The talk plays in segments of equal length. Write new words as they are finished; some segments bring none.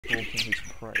stalking his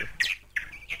prey.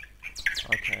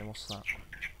 Okay, what's that?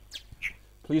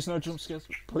 Please no jump scares.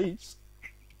 Please.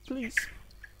 Please.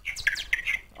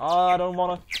 I don't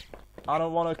wanna,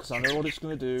 because I know what it's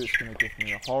gonna do. It's gonna give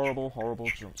me a horrible, horrible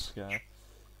jump scare.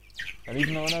 And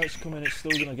even though I know it's coming, it's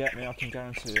still gonna get me, I can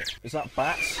guarantee it. Is that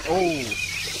bats? Oh!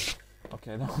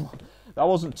 Okay, that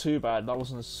wasn't too bad. That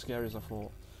wasn't as scary as I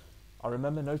thought. I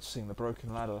remember noticing the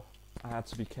broken ladder. I had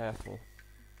to be careful.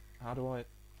 How do I...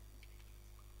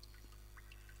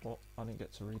 What? I didn't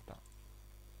get to read that.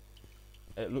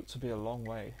 It looked to be a long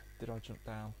way. Did I jump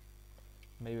down?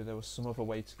 Maybe there was some other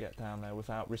way to get down there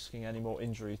without risking any more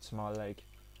injury to my leg.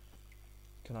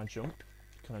 Can I jump?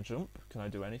 Can I jump? Can I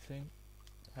do anything?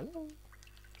 Hello?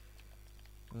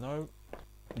 No.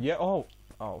 Yeah, oh.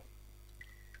 Oh.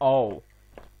 Oh.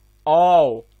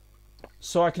 Oh!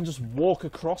 So I can just walk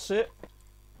across it?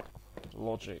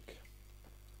 Logic.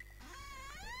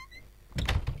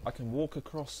 I can walk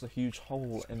across the huge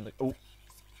hole in the... Oh.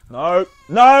 No!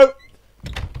 No!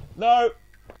 No!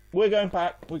 We're going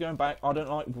back. We're going back. I don't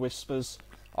like whispers.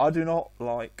 I do not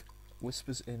like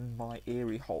whispers in my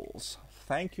eerie holes.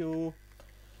 Thank you.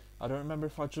 I don't remember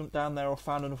if I jumped down there or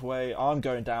found another way. I'm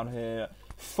going down here.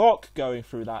 Fuck going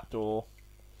through that door.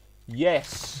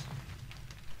 Yes.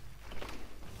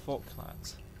 Fuck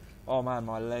that. Oh man,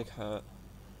 my leg hurt.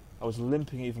 I was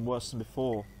limping even worse than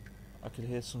before. I could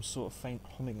hear some sort of faint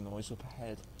humming noise up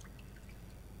ahead.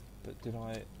 But did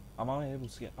I... Am I able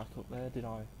to get back up there? Did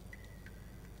I...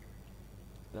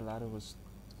 The ladder was...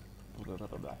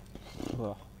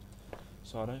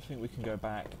 So I don't think we can go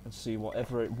back and see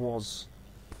whatever it was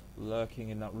lurking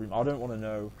in that room. I don't want to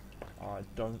know. I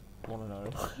don't want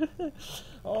to know.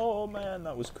 Oh man,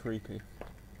 that was creepy.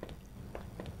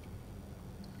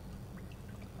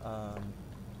 A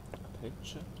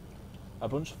picture? A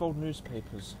bunch of old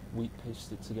newspapers, wheat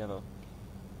pasted together.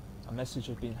 A message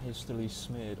had been hastily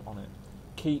smeared on it.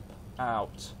 Keep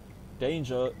out.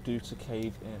 Danger due to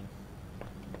cave in.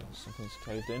 Something's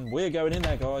caved in. We're going in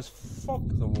there, guys. Fuck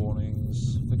the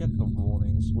warnings. Forget the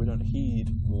warnings. We don't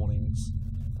heed warnings.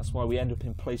 That's why we end up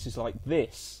in places like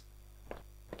this.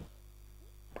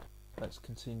 Let's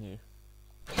continue.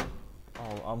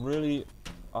 Oh, I'm really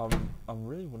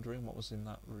wondering what was in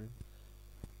that room.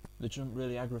 The jump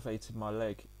really aggravated my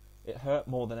leg. It hurt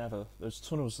more than ever. Those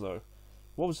tunnels, though.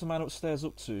 What was the man upstairs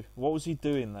up to? What was he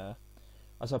doing there?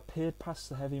 As I peered past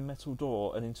the heavy metal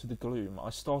door and into the gloom, I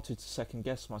started to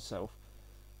second-guess myself.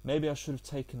 Maybe I should have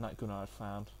taken that gun I had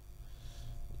found.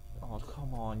 Oh,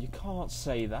 come on. You can't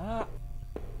say that.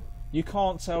 You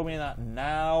can't tell me that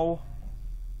now.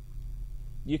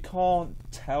 You can't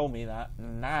tell me that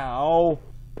now.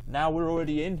 Now we're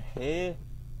already in here.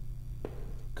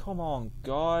 Come on,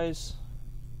 guys.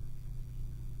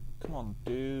 Come on,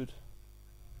 dude.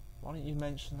 Why didn't you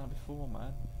mention that before,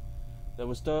 man? There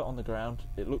was dirt on the ground,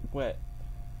 it looked wet,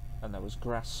 and there was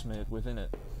grass smeared within it.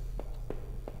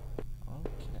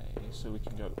 Okay, so we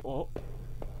can go up,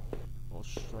 or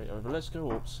straight over. Let's go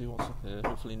up, see what's up here.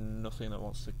 Hopefully nothing that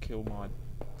wants to kill my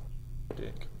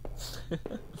dick.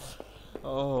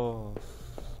 Oh.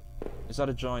 Is that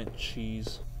a giant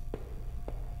cheese?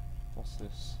 What's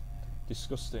this?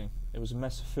 Disgusting. It was a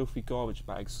mess of filthy garbage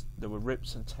bags. There were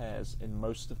rips and tears in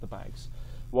most of the bags.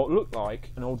 What looked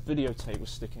like an old videotape was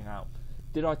sticking out.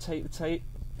 Did I take the tape?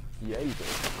 Yeah, you did.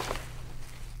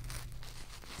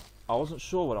 I wasn't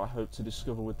sure what I hoped to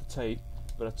discover with the tape,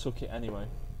 but I took it anyway.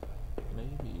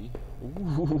 Maybe...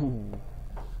 Ooh.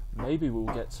 Maybe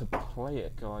we'll get to play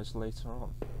it, guys, later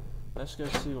on. Let's go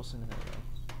see what's in here,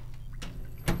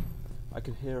 then. I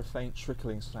could hear a faint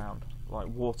trickling sound, like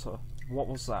water. What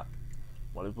was that?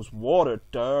 Well, it was water,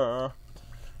 duh.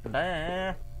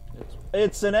 Duh.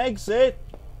 It's an exit!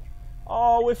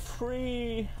 Oh, we're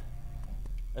free!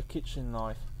 A kitchen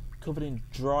knife, covered in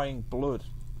drying blood.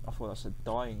 I thought I said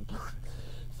dying blood.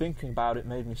 Thinking about it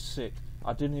made me sick.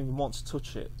 I didn't even want to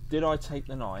touch it. Did I take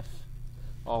the knife?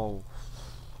 Oh,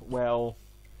 well,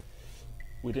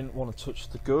 we didn't want to touch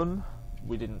the gun.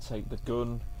 We didn't take the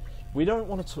gun. We don't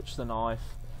want to touch the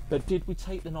knife. But did we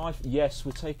take the knife? Yes,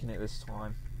 we're taking it this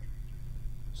time.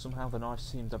 Somehow the knife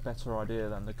seemed a better idea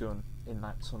than the gun in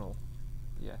that tunnel.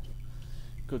 Yeah.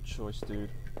 Good choice,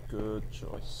 dude. Good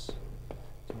choice.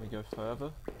 Can we go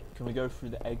further? Can we go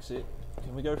through the exit?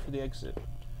 Can we go through the exit?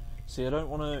 See, I don't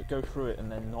want to go through it and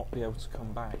then not be able to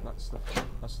come back. That's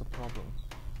the problem.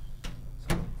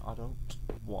 So I don't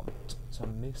want to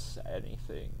miss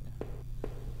anything.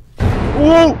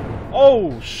 Whoa!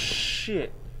 Oh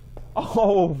shit!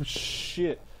 Oh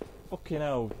shit! Fucking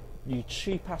hell! You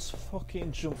cheap ass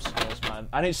fucking jump scares, man.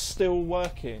 And it's still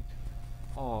working.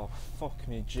 Oh fuck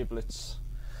me giblets.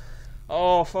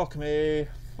 Oh fuck me.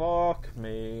 Fuck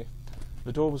me.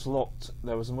 The door was locked.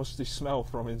 There was a musty smell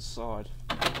from inside.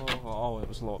 Oh, it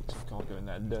was locked. I can't go in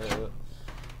there. No.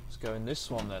 Let's go in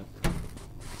this one then.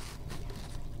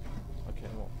 Okay,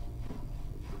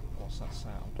 what's that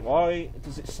sound? Why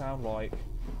does it sound like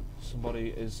somebody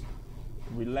is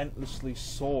relentlessly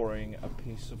sawing a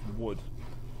piece of wood?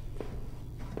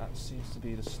 That seems to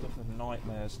be the stuff of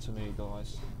nightmares to me,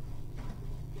 guys.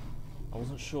 I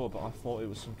wasn't sure, but I thought it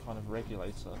was some kind of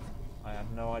regulator. I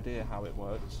had no idea how it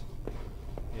worked.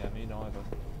 Yeah, me neither.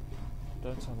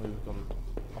 Don't tell me we've got to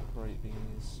operate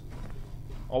these.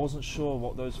 I wasn't sure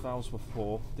what those valves were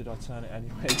for. Did I turn it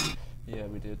anyway? Yeah,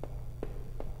 we did.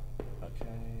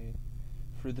 Okay.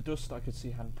 Through the dust I could see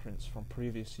handprints from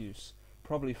previous use.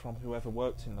 Probably from whoever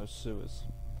worked in those sewers.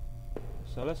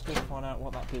 So let's go find out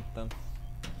what that did then.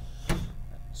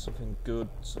 Something good,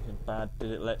 something bad.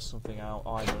 Did it let something out?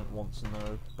 I don't want to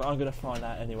know. But I'm going to find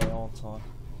out anyway, aren't I?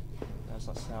 There's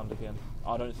that sound again.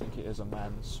 I don't think it is a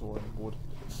man sawing wood.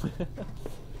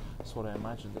 That's what I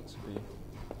imagined it to be.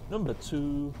 Number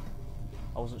 2.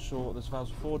 I wasn't sure what this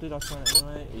valves were for. Did I turn it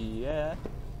anyway? Yeah.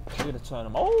 We're going to turn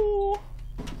them all.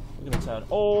 We're going to turn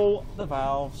all the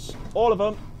valves. All of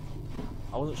them.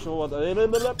 I wasn't sure what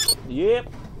the...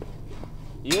 Yep.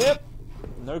 Yep.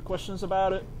 No questions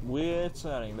about it. We're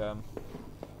turning them.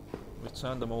 We've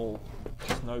turned them all.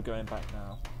 There's no going back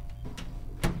now.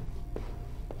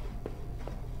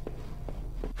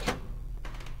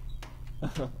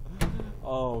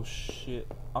 Oh shit.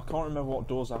 I can't remember what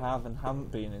doors I have and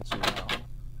haven't been into now.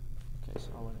 Okay,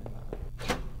 so I went in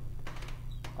there.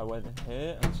 I went in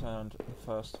here and turned the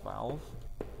first valve.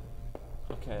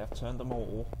 Okay, I've turned them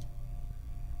all.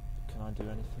 Can I do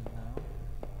anything now?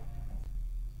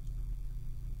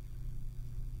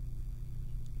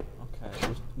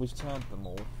 Okay, we've turned them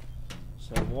all.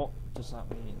 So what does that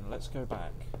mean? Let's go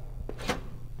back.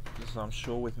 Because I'm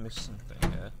sure we've missed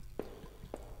something here.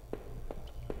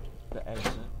 The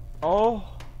exit.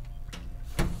 Oh!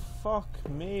 Fuck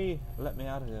me! Let me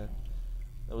out of here.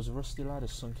 There was a rusty ladder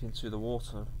sunk into the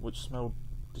water, which smelled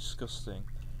disgusting.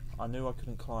 I knew I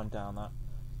couldn't climb down that.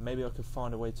 Maybe I could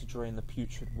find a way to drain the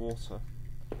putrid water.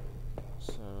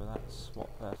 So that's what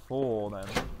they're for then.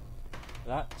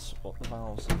 That's what the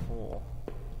valves are for.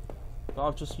 But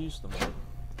I've just used them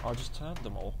all. I just turned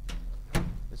them all.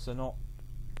 Is there not...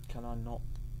 Can I not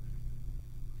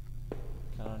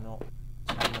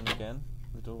turn them again?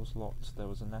 The door was locked. There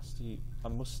was a musty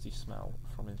smell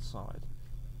from inside.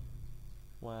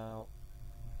 Well...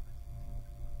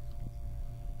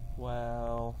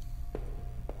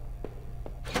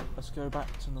 Let's go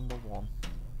back to number 1.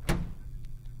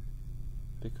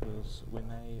 Because we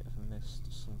may have missed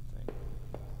something.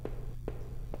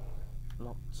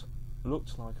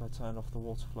 Looked like I turned off the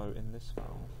water flow in this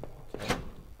valve.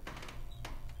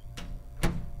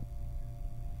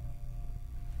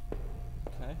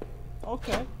 Okay.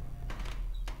 Okay.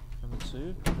 Number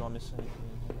 2. Did I miss anything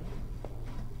in here?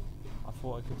 I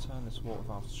thought I could turn this water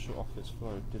valve to shut off its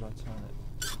flow. Did I turn it?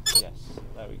 Yes.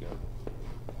 There we go.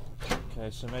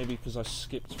 Okay, so maybe because I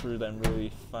skipped through them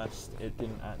really fast, it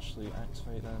didn't actually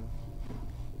activate them.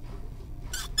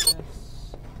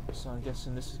 Yes. So I'm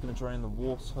guessing this is going to drain the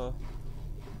water.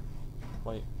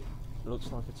 Wait, it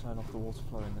looks like I turned off the water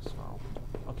flow in this valve.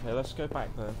 Okay, let's go back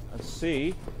then and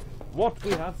see what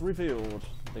we have revealed.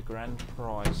 The grand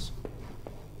prize.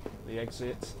 The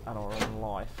exit and our own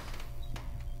life.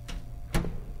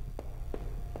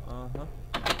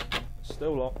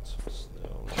 Still locked.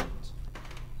 Still locked.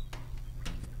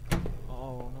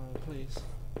 Oh no, please.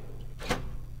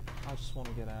 I just want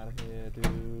to get out of here,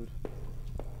 dude.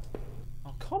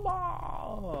 Oh, come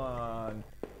on!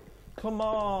 Come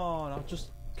on! I just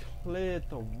cleared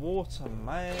the water,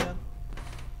 man.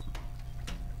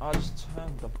 I just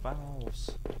turned the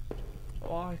valves.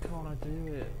 Why can't I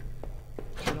do it?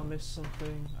 Did I miss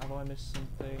something? Have I missed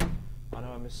something? I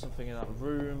know I missed something in that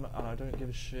room, and I don't give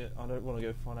a shit. I don't want to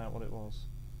go find out what it was.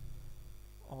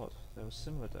 Odd, there was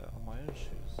similar dirt on my own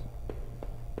shoes.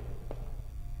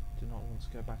 Do not want to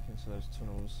go back into those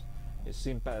tunnels. It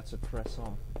seemed better to press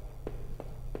on.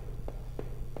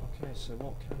 Okay, so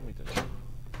what can we do?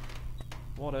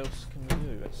 What else can we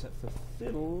do except for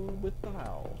fiddle with the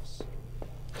valves?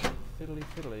 Fiddly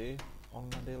fiddly on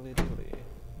the dilly dilly.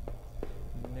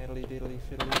 Niddly diddly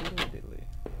fiddly diddly diddly.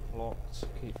 Locked.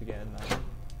 Keep forgetting that.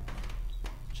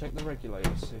 Check the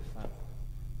regulator, see if that...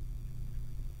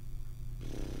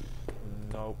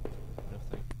 Nope.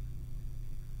 Nothing.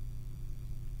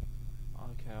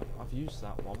 Okay, I've used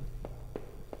that one.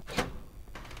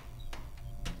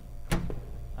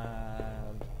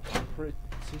 And I'm pretty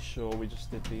sure we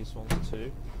just did these ones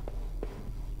too.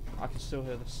 I can still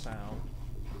hear the sound.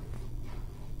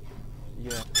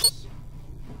 Yes.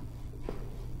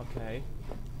 Okay.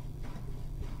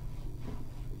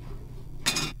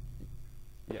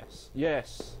 Yes.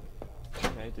 Yes!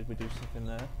 Okay, did we do something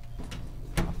there?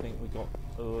 I think we got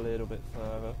a little bit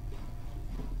further.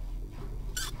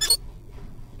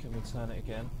 Can we turn it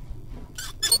again?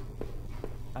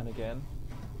 And again?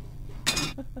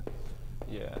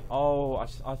 Yeah. Oh,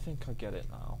 I think I get it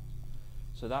now.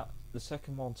 So that, the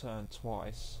second one turned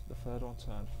twice, the third one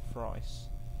turned thrice,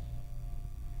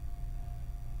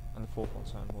 and the fourth one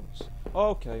turned once.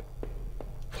 Okay.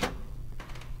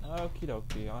 Okie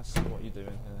dokie, I see what you're doing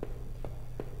here.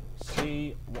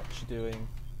 See what you're doing.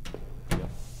 You're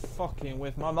fucking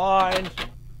with my mind!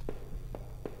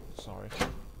 Sorry.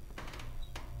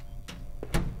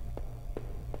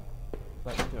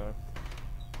 Let's go.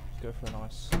 Let's go for a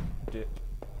nice dip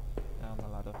down the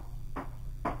ladder.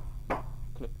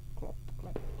 Clip, clop,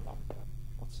 clap, clop.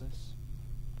 What's this?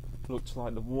 Looks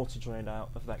like the water drained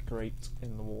out of that grate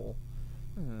in the wall.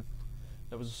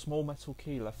 There was a small metal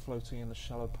key left floating in the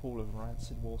shallow pool of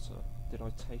rancid water. Did I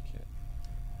take it?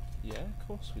 Yeah, of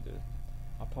course we did.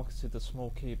 I pocketed the small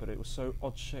key, but it was so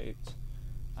odd-shaped,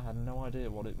 I had no idea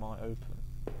what it might open.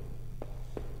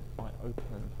 It might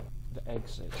open the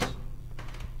exit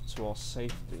to our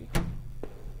safety.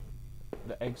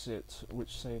 The exit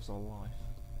which saves our life.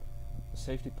 The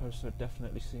safety poster had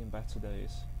definitely seen better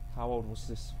days. How old was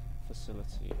this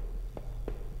facility?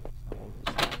 How old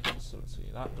was that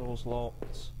facility? That door's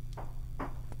locked.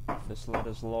 This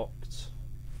ladder's locked.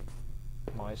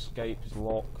 My escape is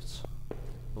locked.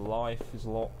 Life is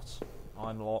locked.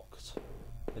 I'm locked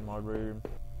in my room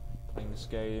playing this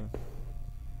game.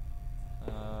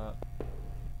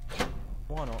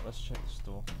 Why not? Let's check this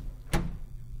door.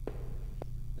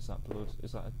 Is that blood?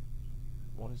 Is that a...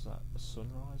 what is that? A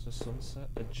sunrise? A sunset?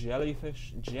 A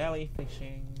jellyfish?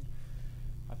 Jellyfishing!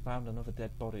 I found another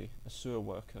dead body. A sewer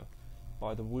worker.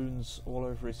 By the wounds all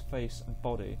over his face and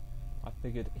body, I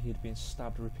figured he'd been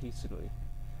stabbed repeatedly.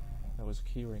 There was a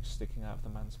keyring sticking out of the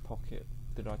man's pocket.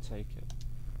 Did I take it?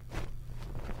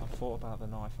 I thought about the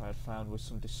knife I had found with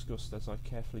some disgust as I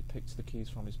carefully picked the keys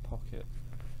from his pocket.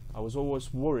 I was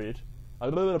almost worried. I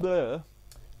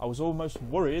was almost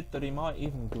worried that he might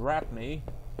even grab me.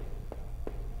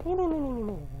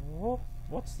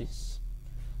 What's this?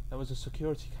 There was a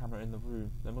security camera in the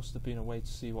room. There must have been a way to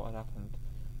see what had happened.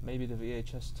 Maybe the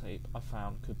VHS tape I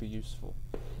found could be useful.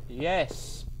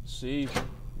 Yes! See,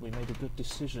 we made a good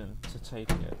decision to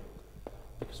take it.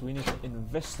 Because we need to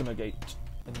investigate.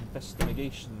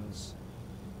 Investigations.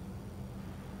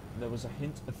 There was a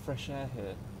hint of fresh air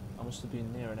here. I must have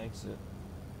been near an exit.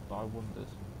 But I wondered,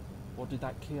 what did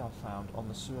that key I found on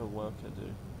the sewer worker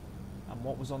do? And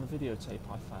what was on the videotape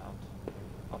I found?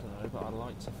 I don't know, but I'd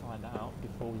like to find out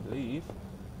before we leave.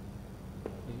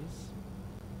 Please?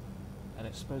 An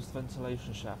exposed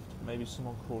ventilation shaft. Maybe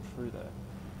someone crawled through there.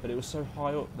 But it was so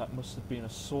high up that must have been a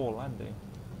saw landing.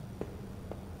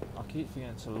 I keep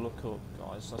forgetting to look up,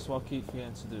 guys. That's what I keep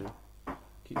forgetting to do.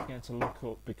 Keep forgetting to look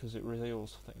up because it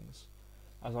reveals things.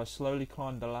 As I slowly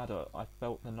climbed the ladder, I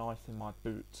felt the knife in my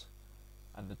boot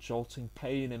and the jolting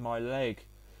pain in my leg.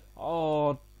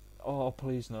 Oh,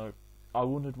 please no. I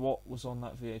wondered what was on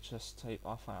that VHS tape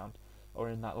I found, or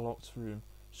in that locked room.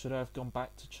 Should I have gone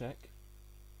back to check?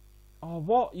 Oh,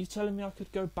 what? You telling me I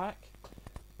could go back?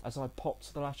 As I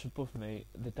popped the latch above me,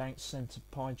 the dank scent of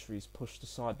pine trees pushed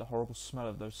aside the horrible smell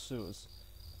of those sewers.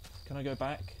 Can I go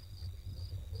back?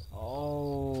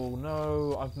 Oh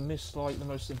no, I've missed like the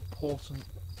most important...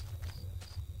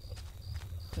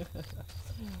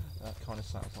 That kind of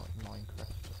sounds like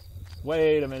Minecraft.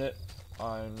 Wait a minute.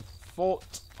 I thought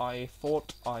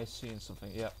I seen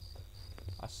something. Yep.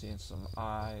 I seen some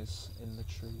eyes in the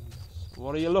trees.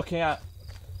 What are you looking at?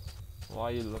 Why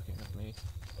are you looking at me?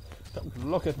 Don't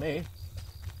look at me.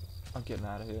 I'm getting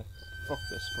out of here. Fuck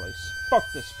this place. Fuck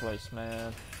this place,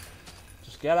 man.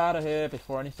 Just get out of here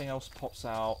before anything else pops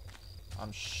out.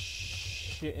 I'm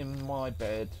shitting my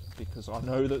bed because I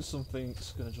know that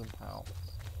something's going to jump out.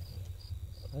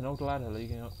 An old ladder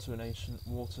leading up to an ancient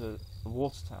water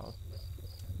tower.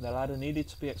 The ladder needed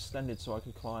to be extended so I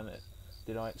could climb it.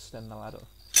 Did I extend the ladder?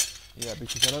 Yeah,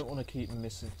 because I don't want to keep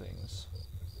missing things.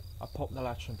 I popped the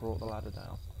latch and brought the ladder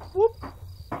down. Whoop!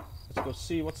 Let's go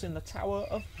see what's in the Tower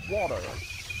of Water.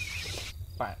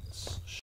 Bats.